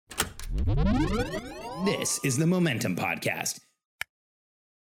This is the Momentum Podcast.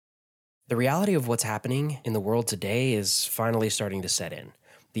 The reality of what's happening in the world today is finally starting to set in.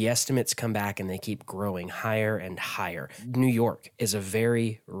 The estimates come back and they keep growing higher and higher. New York is a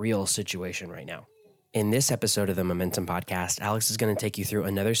very real situation right now. In this episode of the Momentum Podcast, Alex is going to take you through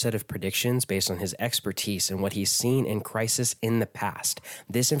another set of predictions based on his expertise and what he's seen in crisis in the past.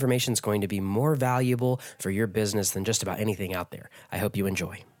 This information is going to be more valuable for your business than just about anything out there. I hope you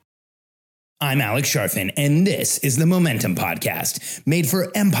enjoy. I'm Alex Sharfin, and this is the Momentum Podcast, made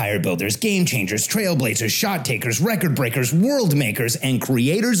for empire builders, game changers, trailblazers, shot takers, record breakers, world makers, and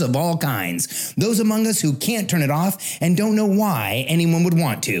creators of all kinds. Those among us who can't turn it off and don't know why anyone would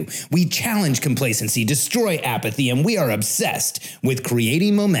want to. We challenge complacency, destroy apathy, and we are obsessed with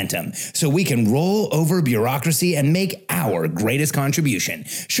creating momentum so we can roll over bureaucracy and make our greatest contribution.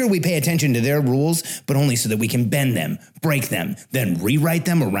 Sure, we pay attention to their rules, but only so that we can bend them, break them, then rewrite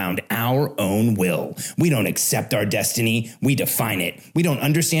them around our own will. We don't accept our destiny, we define it. We don't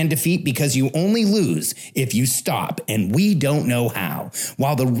understand defeat because you only lose if you stop, and we don't know how.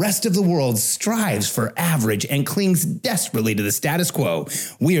 While the rest of the world strives for average and clings desperately to the status quo,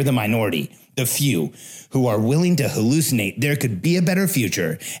 we are the minority, the few, who are willing to hallucinate there could be a better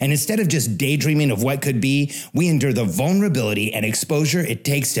future. And instead of just daydreaming of what could be, we endure the vulnerability and exposure it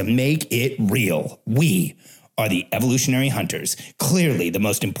takes to make it real. We are the evolutionary hunters, clearly the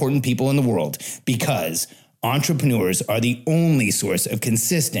most important people in the world, because entrepreneurs are the only source of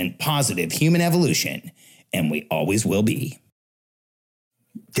consistent, positive human evolution, and we always will be.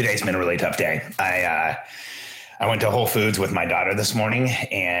 Today's been a really tough day. I went to Whole Foods with my daughter this morning,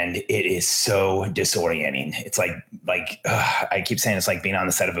 and it is so disorienting. It's like I keep saying it's like being on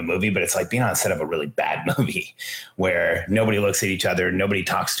the set of a movie, but it's like being on the set of a really bad movie where nobody looks at each other, nobody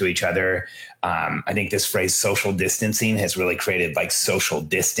talks to each other. I think this phrase social distancing has really created like social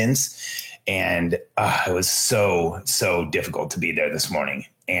distance. And it was so difficult to be there this morning.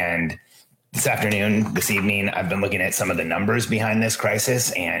 And this afternoon, this evening, I've been looking at some of the numbers behind this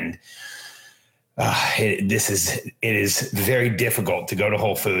crisis, and it is very difficult to go to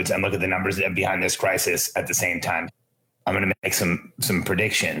Whole Foods and look at the numbers behind this crisis at the same time. I'm going to make some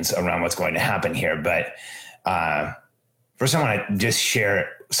predictions around what's going to happen here. But first, I want to just share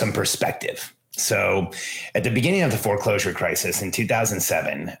some perspective. So at the beginning of the foreclosure crisis in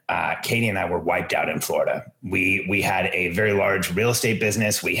 2007, Katie and I were wiped out in Florida. We had a very large real estate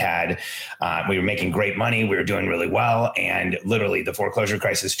business. We were making great money. We were doing really well. And literally the foreclosure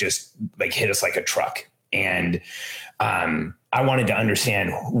crisis just like hit us like a truck. And I wanted to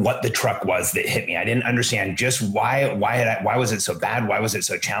understand what the truck was that hit me. I didn't understand just why was it so bad? Why was it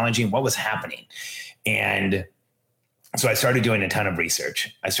so challenging? What was happening? And so I started doing a ton of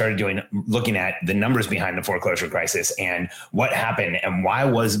research. I started looking at the numbers behind the foreclosure crisis and what happened and why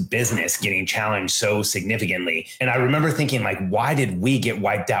was business getting challenged so significantly. And I remember thinking, like, why did we get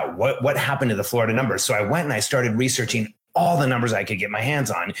wiped out? What happened to the Florida numbers? So I went and I started researching all the numbers I could get my hands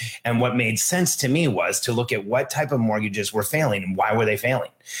on. And what made sense to me was to look at what type of mortgages were failing and why were they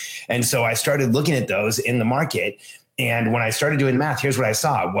failing. And so I started looking at those in the market. And when I started doing math, here's what I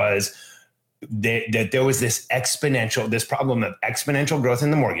saw was that there was this problem of exponential growth in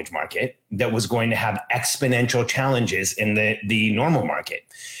the mortgage market that was going to have exponential challenges in the normal market.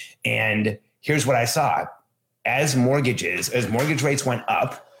 And here's what I saw. As mortgage rates went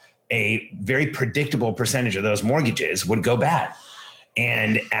up, a very predictable percentage of those mortgages would go bad.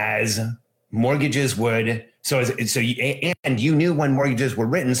 And as mortgages would, and you knew when mortgages were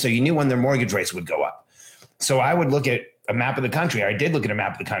written, so you knew when their mortgage rates would go up. So I would look at a map of the country. I did look at a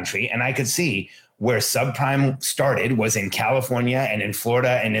map of the country, and I could see where subprime started was in California and in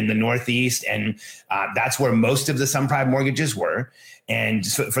Florida and in the Northeast. And that's where most of the subprime mortgages were. And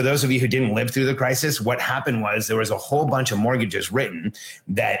so for those of you who didn't live through the crisis, what happened was there was a whole bunch of mortgages written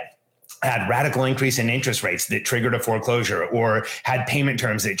that had radical increase in interest rates that triggered a foreclosure, or had payment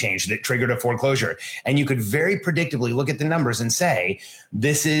terms that changed that triggered a foreclosure. And you could very predictably look at the numbers and say,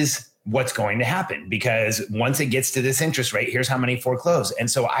 this is what's going to happen, because once it gets to this interest rate, here's how many foreclose.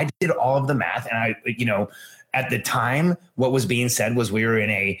 And so I did all of the math, and at the time, what was being said was we were in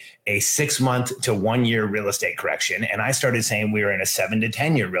a 6 month to 1 year real estate correction. And I started saying we were in a 7 to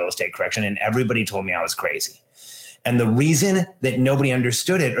 10 year real estate correction, and everybody told me I was crazy. And the reason that nobody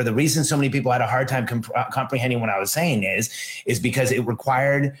understood it, or the reason so many people had a hard time comprehending what I was saying is because it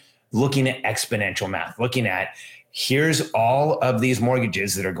required looking at exponential math, looking at here's all of these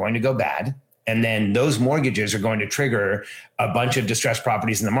mortgages that are going to go bad. And then those mortgages are going to trigger a bunch of distressed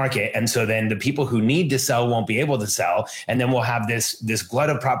properties in the market. And so then the people who need to sell won't be able to sell. And then we'll have this glut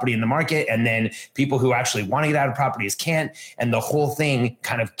of property in the market. And then people who actually want to get out of properties can't. And the whole thing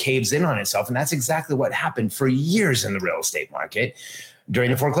kind of caves in on itself. And that's exactly what happened for years in the real estate market during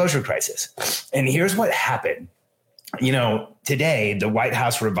the foreclosure crisis. And here's what happened. Today, the White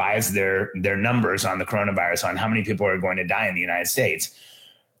House revised their numbers on the coronavirus, on how many people are going to die in the United States,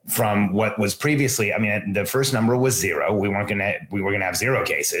 from what was previously, the first number was 0. We were going to have 0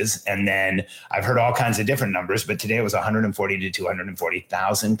 cases. And then I've heard all kinds of different numbers, but today it was 140 to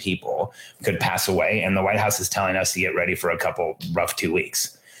 240,000 people could pass away. And the White House is telling us to get ready for a couple rough 2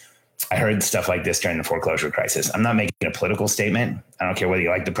 weeks. I heard stuff like this during the foreclosure crisis. I'm not making a political statement. I don't care whether you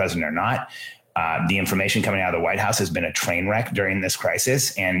like the president or not. The information coming out of the White House has been a train wreck during this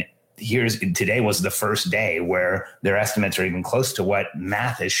crisis. And today was the first day where their estimates are even close to what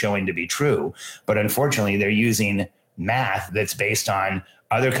math is showing to be true. But unfortunately, they're using math that's based on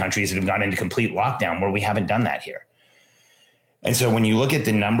other countries that have gone into complete lockdown, where we haven't done that here. And so when you look at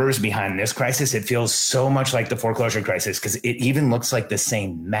the numbers behind this crisis, it feels so much like the foreclosure crisis, because it even looks like the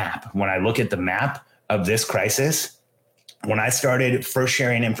same map. When I look at the map of this crisis, when I started first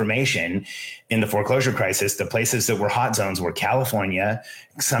sharing information in the foreclosure crisis, the places that were hot zones were California,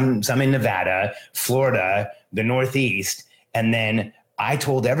 some in Nevada, Florida, the Northeast. And then I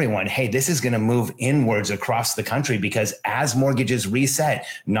told everyone, hey, this is going to move inwards across the country, because as mortgages reset,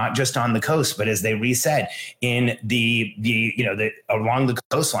 not just on the coast, but as they reset in along the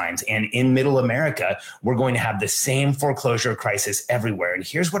coastlines and in middle America, we're going to have the same foreclosure crisis everywhere. And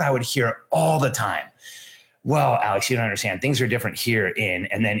here's what I would hear all the time. Well, Alex, you don't understand. Things are different here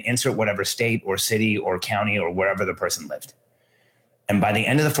and then insert whatever state or city or county or wherever the person lived. And by the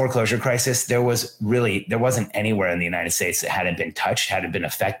end of the foreclosure crisis, there wasn't anywhere in the United States that hadn't been touched, hadn't been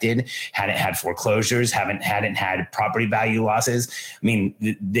affected, hadn't had foreclosures, hadn't had property value losses.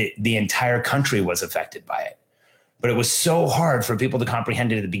 The entire country was affected by it. But it was so hard for people to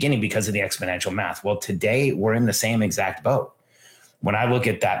comprehend it at the beginning because of the exponential math. Well, today we're in the same exact boat. When I look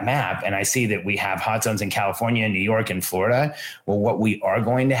at that map and I see that we have hot zones in California, New York, and Florida, well, what we are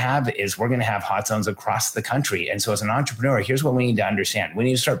going to have is we're going to have hot zones across the country. And so as an entrepreneur, here's what we need to understand. We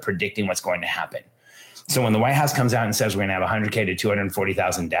need to start predicting what's going to happen. So when the White House comes out and says we're going to have 100K to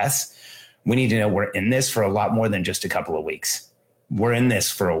 240,000 deaths, we need to know we're in this for a lot more than just a couple of weeks. We're in this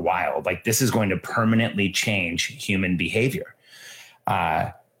for a while. Like, this is going to permanently change human behavior.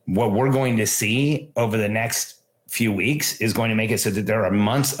 What we're going to see over the next few weeks is going to make it so that there are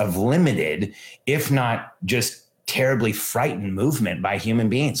months of limited, if not just terribly frightened movement by human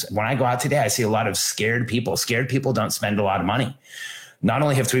beings. When I go out today, I see a lot of scared people. Scared people don't spend a lot of money. Not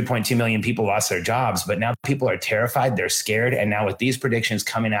only have 3.2 million people lost their jobs, but now people are terrified, they're scared. And now with these predictions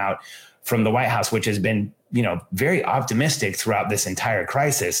coming out from the White House, which has been, very optimistic throughout this entire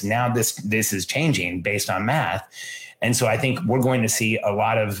crisis, now this is changing based on math. And so I think we're going to see a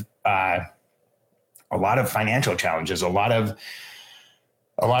lot of financial challenges, a lot of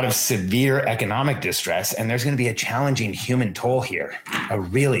severe economic distress. And there's going to be a challenging human toll here, a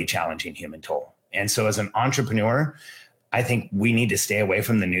really challenging human toll. And so as an entrepreneur, I think we need to stay away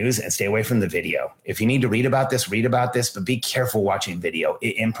from the news and stay away from the video. If you need to read about this, but be careful watching video.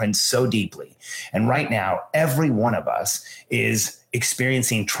 It imprints so deeply. And right now, every one of us is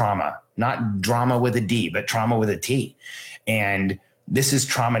experiencing trauma, not drama with a D, but trauma with a T. And this is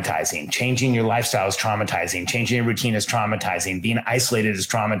traumatizing. Changing your lifestyle is traumatizing. Changing your routine is traumatizing. Being isolated is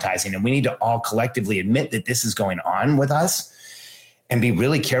traumatizing. And we need to all collectively admit that this is going on with us and be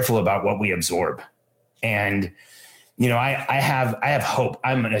really careful about what we absorb. And, I have hope.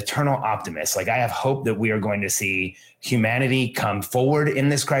 I'm an eternal optimist. Like, I have hope that we are going to see humanity come forward in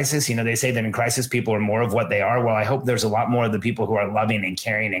this crisis. They say that in crisis, people are more of what they are. Well, I hope there's a lot more of the people who are loving and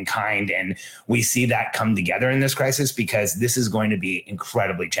caring and kind. And we see that come together in this crisis, because this is going to be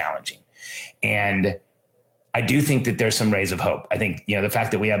incredibly challenging. And I do think that there's some rays of hope. I think, the fact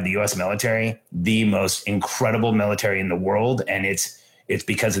that we have the U.S. military, the most incredible military in the world, and it's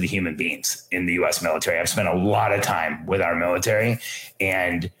because of the human beings in the U.S. military. I've spent a lot of time with our military,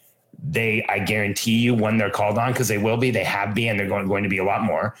 and I guarantee you, when they're called on, because they will be, they have been, and they're going to be a lot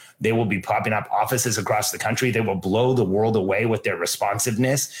more. They will be popping up offices across the country. They will blow the world away with their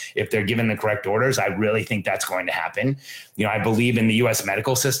responsiveness if they're given the correct orders. I really think that's going to happen. I believe in the U.S.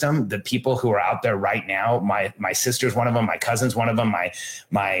 medical system. The people who are out there right now, my sister's one of them, my cousin's one of them, I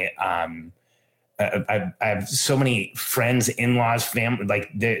have so many friends, in-laws, family. Like,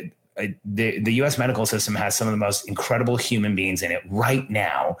 the U.S. medical system has some of the most incredible human beings in it right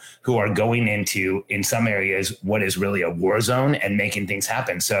now, who are going into, in some areas, what is really a war zone and making things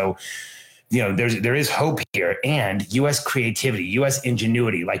happen. So there is hope here, and U.S. creativity, U.S.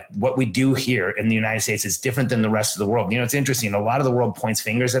 ingenuity, like what we do here in the United States is different than the rest of the world. It's interesting. A lot of the world points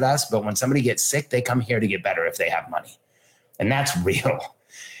fingers at us, but when somebody gets sick, they come here to get better if they have money. And that's real.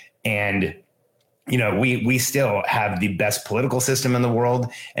 And, we still have the best political system in the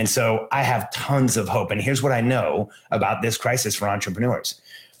world. And so I have tons of hope. And here's what I know about this crisis for entrepreneurs.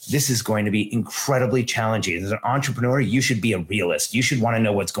 This is going to be incredibly challenging. As an entrepreneur, you should be a realist. You should want to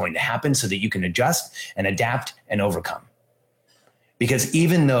know what's going to happen so that you can adjust and adapt and overcome. Because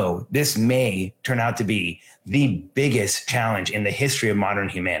even though this may turn out to be the biggest challenge in the history of modern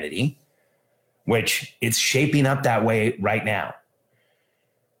humanity, which it's shaping up that way right now,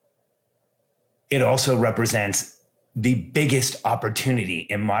 it also represents the biggest opportunity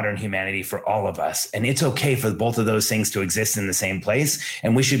in modern humanity for all of us. And it's okay for both of those things to exist in the same place.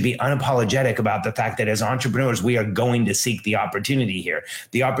 And we should be unapologetic about the fact that as entrepreneurs, we are going to seek the opportunity here,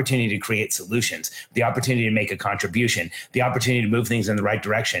 the opportunity to create solutions, the opportunity to make a contribution, the opportunity to move things in the right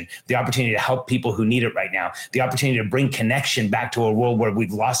direction, the opportunity to help people who need it right now, the opportunity to bring connection back to a world where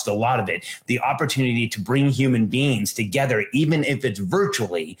we've lost a lot of it, the opportunity to bring human beings together, even if it's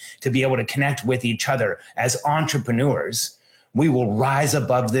virtually, to be able to connect with each other as entrepreneurs. We will rise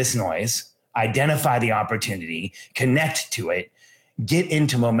above this noise, identify the opportunity, connect to it, get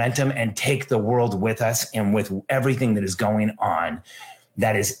into momentum, and take the world with us. And with everything that is going on,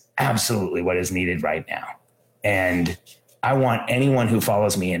 that is absolutely what is needed right now. And I want anyone who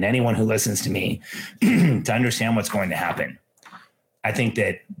follows me and anyone who listens to me to understand what's going to happen. I think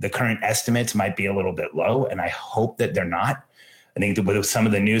that the current estimates might be a little bit low, and I hope that they're not. I think that with some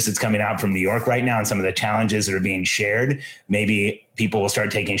of the news that's coming out from New York right now and some of the challenges that are being shared, maybe people will start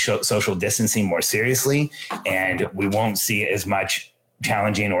taking social distancing more seriously, and we won't see as much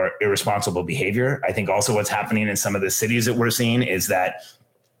challenging or irresponsible behavior. I think also what's happening in some of the cities that we're seeing is that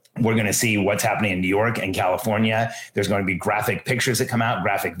we're going to see what's happening in New York and California. There's going to be graphic pictures that come out,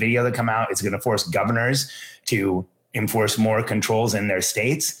 graphic video that come out. It's going to force governors to enforce more controls in their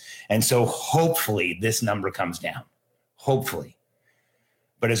states. And so hopefully this number comes down. Hopefully.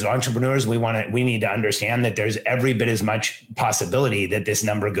 But as entrepreneurs, we need to understand that there's every bit as much possibility that this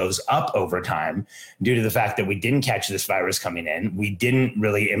number goes up over time due to the fact that we didn't catch this virus coming in. We didn't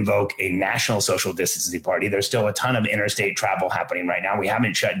really invoke a national social distancing party. There's still a ton of interstate travel happening right now. We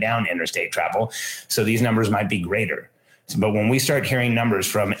haven't shut down interstate travel. So these numbers might be greater. But when we start hearing numbers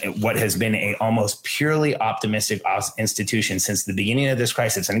from what has been a almost purely optimistic institution since the beginning of this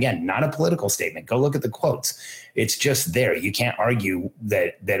crisis, and again, not a political statement, go look at the quotes. It's just there. You can't argue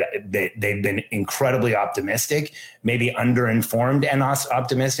that they've been incredibly optimistic, maybe underinformed and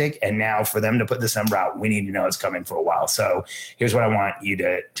optimistic. And now for them to put this number out, we need to know it's coming for a while. So here's what I want you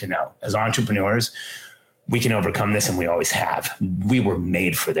to know. As entrepreneurs, we can overcome this, and we always have. We were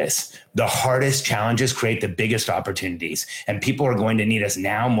made for this. The hardest challenges create the biggest opportunities, and people are going to need us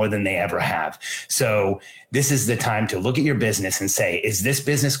now more than they ever have. So this is the time to look at your business and say, is this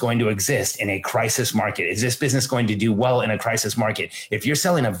business going to exist in a crisis market? Is this business going to do well in a crisis market? If you're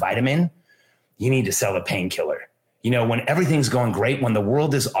selling a vitamin, you need to sell a painkiller. When everything's going great, when the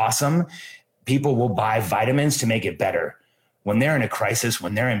world is awesome, people will buy vitamins to make it better. When they're in a crisis,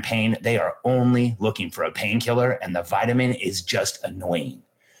 when they're in pain, they are only looking for a painkiller, and the vitamin is just annoying.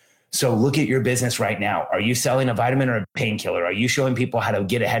 So look at your business right now. Are you selling a vitamin or a painkiller? Are you showing people how to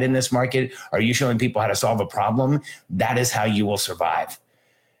get ahead in this market? Are you showing people how to solve a problem? That is how you will survive.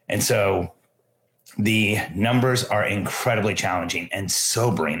 And so the numbers are incredibly challenging and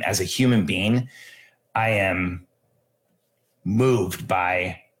sobering. As a human being, I am moved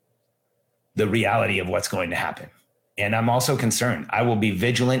by the reality of what's going to happen. And I'm also concerned. I will be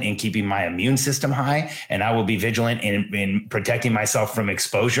vigilant in keeping my immune system high, and I will be vigilant in protecting myself from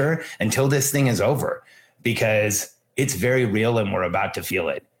exposure until this thing is over, because it's very real and we're about to feel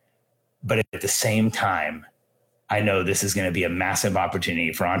it. But at the same time, I know this is going to be a massive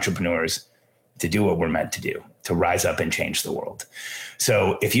opportunity for entrepreneurs to do what we're meant to do, to rise up and change the world.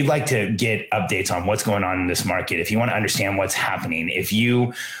 So if you'd like to get updates on what's going on in this market, if you want to understand what's happening, if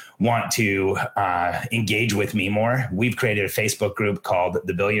you want to engage with me more, we've created a Facebook group called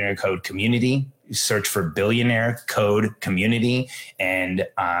the Billionaire Code Community. Search for Billionaire Code Community and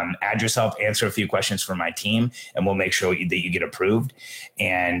add yourself, answer a few questions for my team, and we'll make sure that you get approved.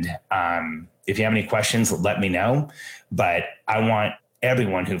 And if you have any questions, let me know. But I want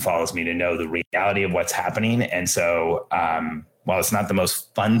everyone who follows me to know the reality of what's happening. And so while it's not the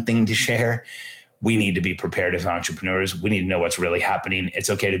most fun thing to share, we need to be prepared as entrepreneurs. We need to know what's really happening. It's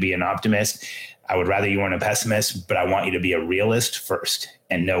okay to be an optimist. I would rather you weren't a pessimist, but I want you to be a realist first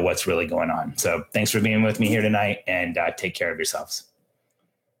and know what's really going on. So thanks for being with me here tonight, and take care of yourselves.